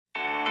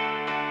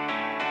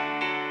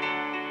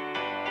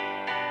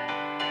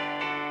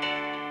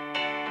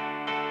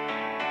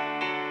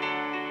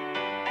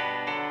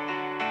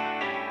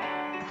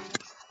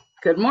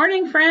Good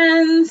morning,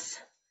 friends.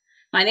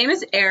 My name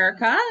is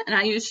Erica, and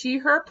I use she,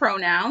 her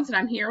pronouns, and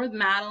I'm here with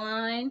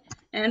Madeline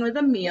and with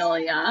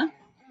Amelia.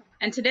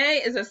 And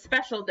today is a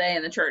special day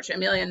in the church.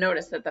 Amelia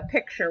noticed that the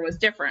picture was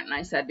different, and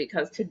I said,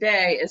 because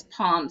today is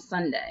Palm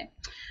Sunday,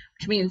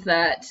 which means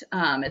that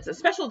it's a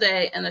special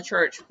day in the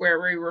church where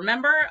we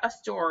remember a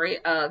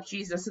story of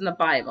Jesus in the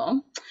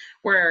Bible,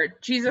 where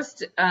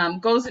Jesus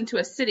goes into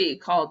a city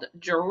called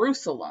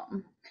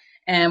Jerusalem.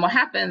 And what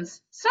happens,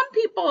 some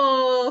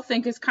people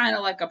think it's kind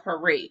of like a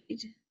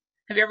parade.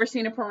 Have you ever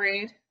seen a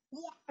parade?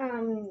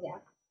 Yeah.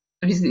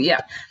 Yeah,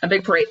 a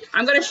big parade.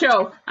 I'm just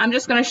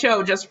going to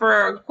show just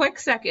for a quick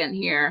second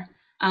here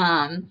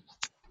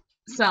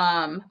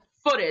some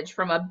footage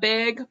from a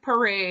big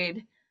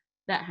parade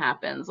that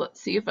happens. Let's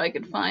see if I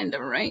can find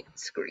the right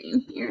screen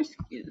here.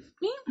 Excuse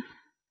me.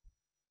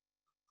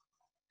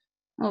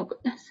 Oh,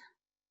 goodness.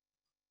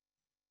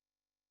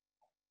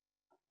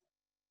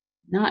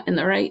 Not in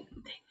the right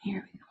thing.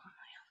 Here we go.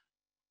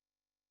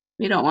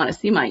 We don't want to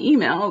see my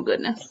email. Oh,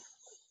 goodness.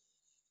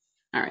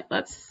 All right,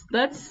 let's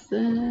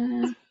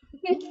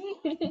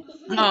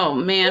oh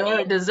man, what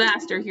a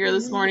disaster here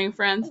this morning,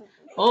 friends.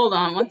 Hold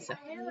on one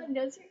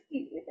second.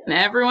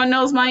 Everyone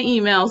knows my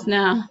emails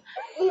now.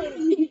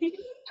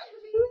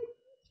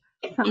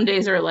 Some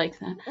days are like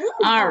that.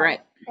 All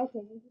right.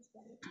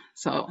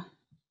 So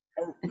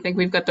I think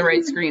we've got the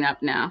right screen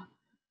up now.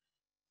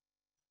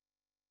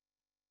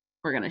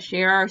 We're going to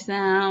share our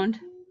sound.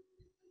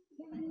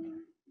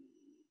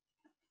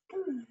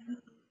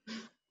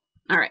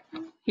 All right.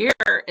 Here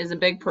is a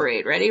big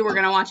parade. Ready? We're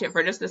going to watch it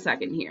for just a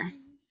second here.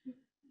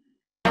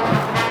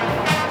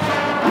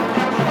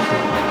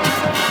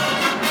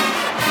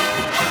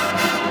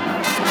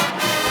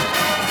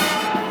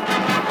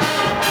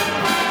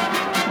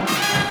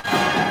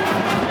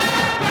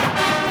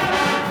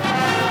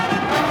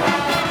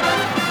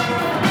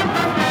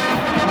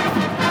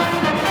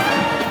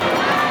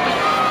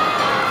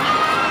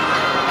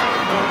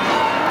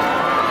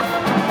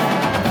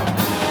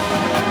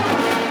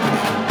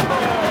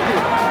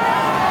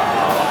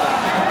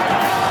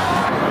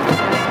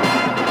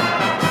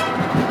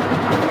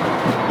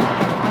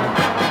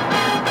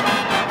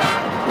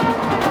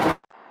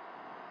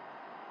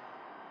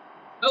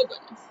 Oh,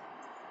 goodness.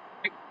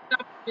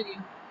 Stop the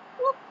video.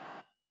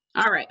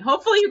 All right.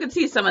 Hopefully you can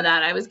see some of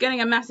that. I was getting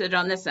a message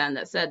on this end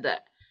that said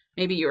that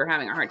maybe you were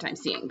having a hard time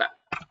seeing, but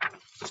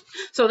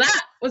so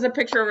that was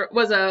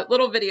a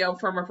little video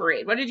from a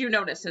parade. What did you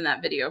notice in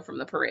that video from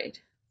the parade?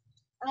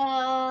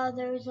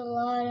 There was a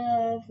lot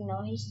of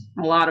noise.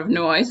 A lot of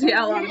noise,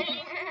 yeah. A lot of...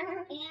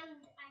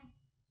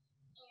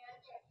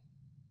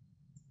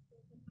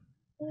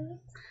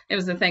 It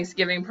was the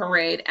Thanksgiving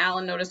parade.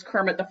 Alan noticed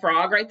Kermit the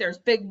Frog, right? There's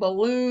big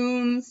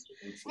balloons.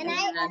 And I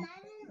didn't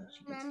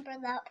remember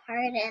that part.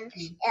 And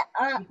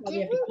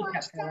did we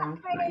watch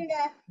that part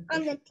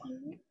on the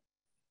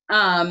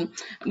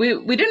TV?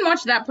 We didn't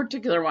watch that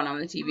particular one on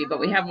the TV, but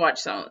we have watched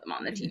some of them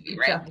on the TV,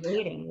 right?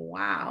 Waiting.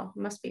 Wow, it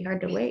must be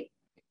hard to wait.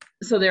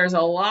 So there's a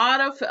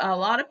lot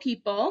of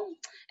people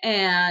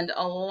and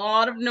a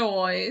lot of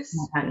noise.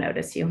 I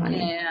notice you,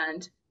 honey.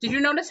 And did you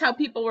notice how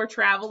people were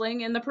traveling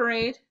in the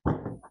parade?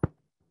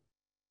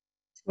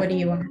 What do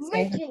you want to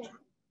say?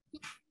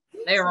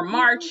 They were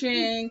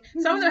marching.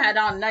 Some of them had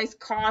on nice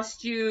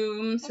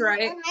costumes,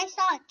 right? And I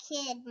saw a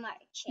kid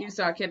marching. You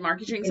saw a kid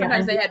marching.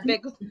 Sometimes they had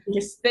big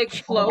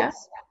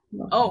floats.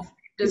 Oh,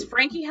 does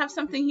Frankie have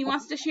something he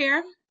wants to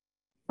share?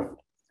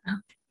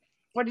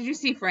 What did you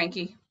see,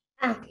 Frankie?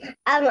 I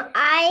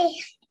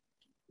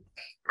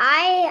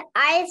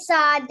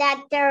saw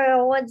that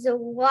there was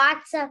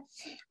lots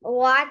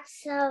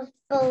of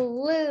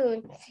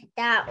balloons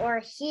that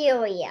were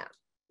helium.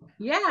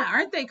 Yeah,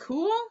 aren't they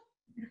cool?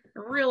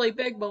 Really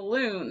big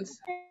balloons.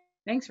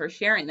 Thanks for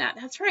sharing that.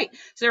 That's right.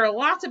 So there are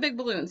lots of big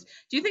balloons.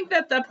 Do you think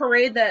that the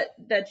parade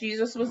that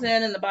Jesus was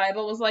in the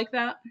Bible was like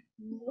that?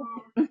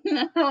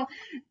 Yeah. No,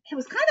 it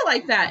was kind of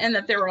like that, and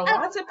that there were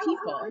lots of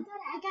people. I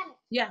got it.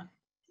 Yeah.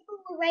 People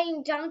were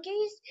riding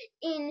donkeys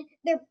in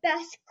their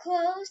best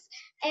clothes,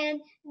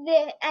 and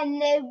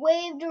they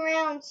waved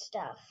around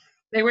stuff.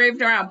 They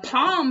waved around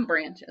palm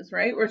branches,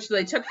 right? Which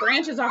they took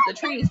branches off the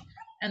trees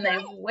and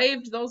they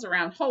waved those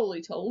around.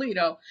 Holy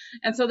Toledo.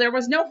 And so there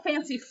was no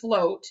fancy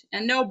float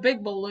and no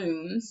big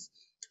balloons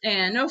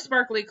and no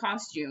sparkly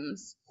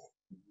costumes.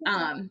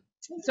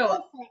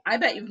 So I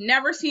bet you've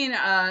never seen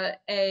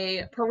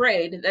a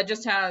parade that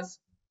just has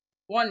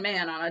one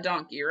man on a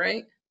donkey,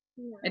 right?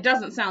 Yeah. It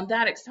doesn't sound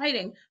that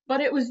exciting,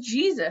 but it was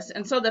Jesus.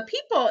 And so the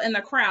people in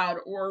the crowd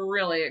were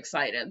really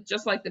excited,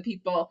 just like the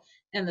people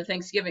in the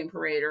Thanksgiving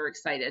parade are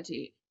excited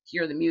to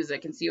hear the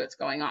music and see what's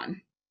going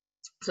on.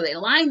 So they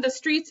lined the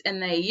streets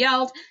and they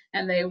yelled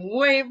and they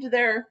waved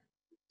their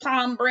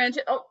palm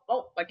branches.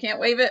 Oh, I can't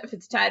wave it if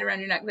it's tied around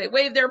your neck. They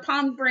waved their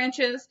palm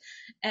branches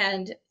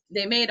and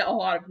they made a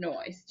lot of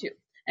noise too.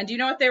 And do you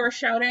know what they were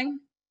shouting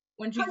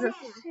when Jesus? Hosanna.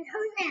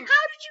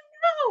 How did you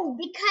know?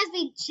 Because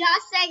we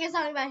just sang a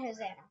song about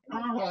Hosanna.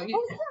 Oh,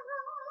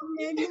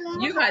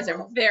 you guys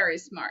are very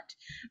smart.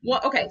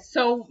 Well, okay,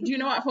 so do you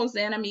know what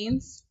Hosanna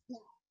means?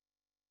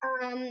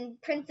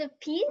 Prince of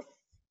Peace.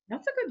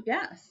 That's a good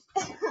guess.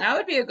 That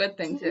would be a good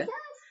thing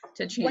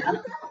to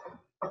chant.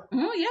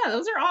 Oh yeah,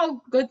 those are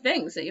all good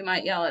things that you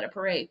might yell at a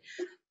parade.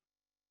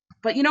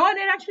 But you know what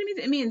it actually means?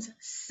 It means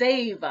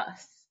save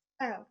us.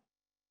 Oh.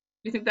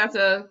 You think that's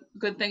a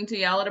good thing to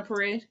yell at a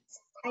parade?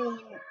 I mean,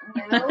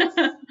 no.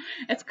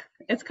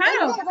 it's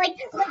kind of like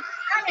on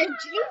a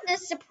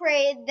Jesus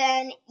parade,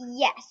 then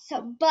yes.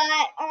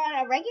 But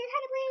on a regular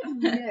kind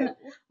of parade, no.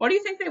 What do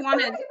you think they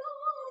wanted?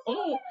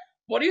 Oh,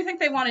 what do you think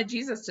they wanted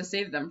Jesus to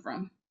save them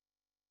from?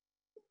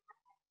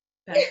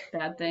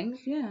 Bad things,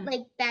 yeah.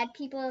 Like bad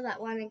people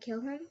that want to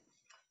kill him.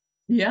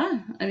 Yeah,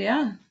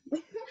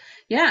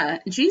 yeah.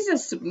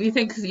 Jesus, we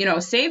think,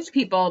 saved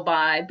people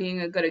by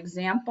being a good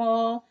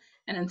example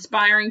and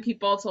inspiring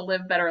people to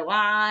live better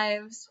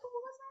lives,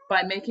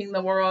 by making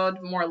the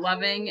world more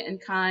loving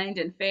and kind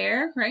and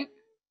fair, right?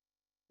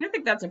 I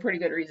think that's a pretty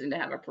good reason to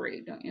have a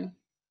parade, don't you?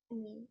 I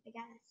mean, I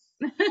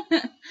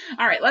guess.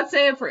 All right, let's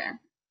say a prayer.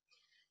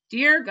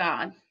 Dear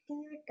God,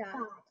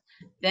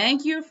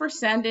 thank you for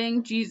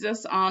sending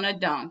Jesus on a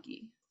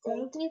donkey.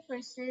 Thank you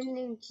for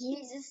sending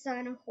Jesus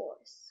on a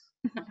horse.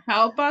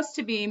 Help us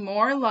to be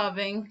more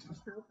loving.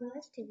 Help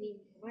us to be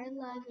more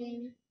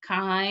loving.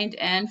 Kind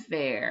and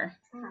fair.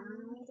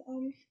 Kind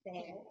and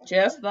fair.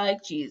 Just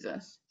like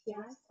Jesus.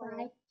 Just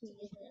like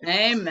Jesus.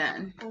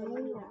 Amen.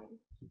 Amen.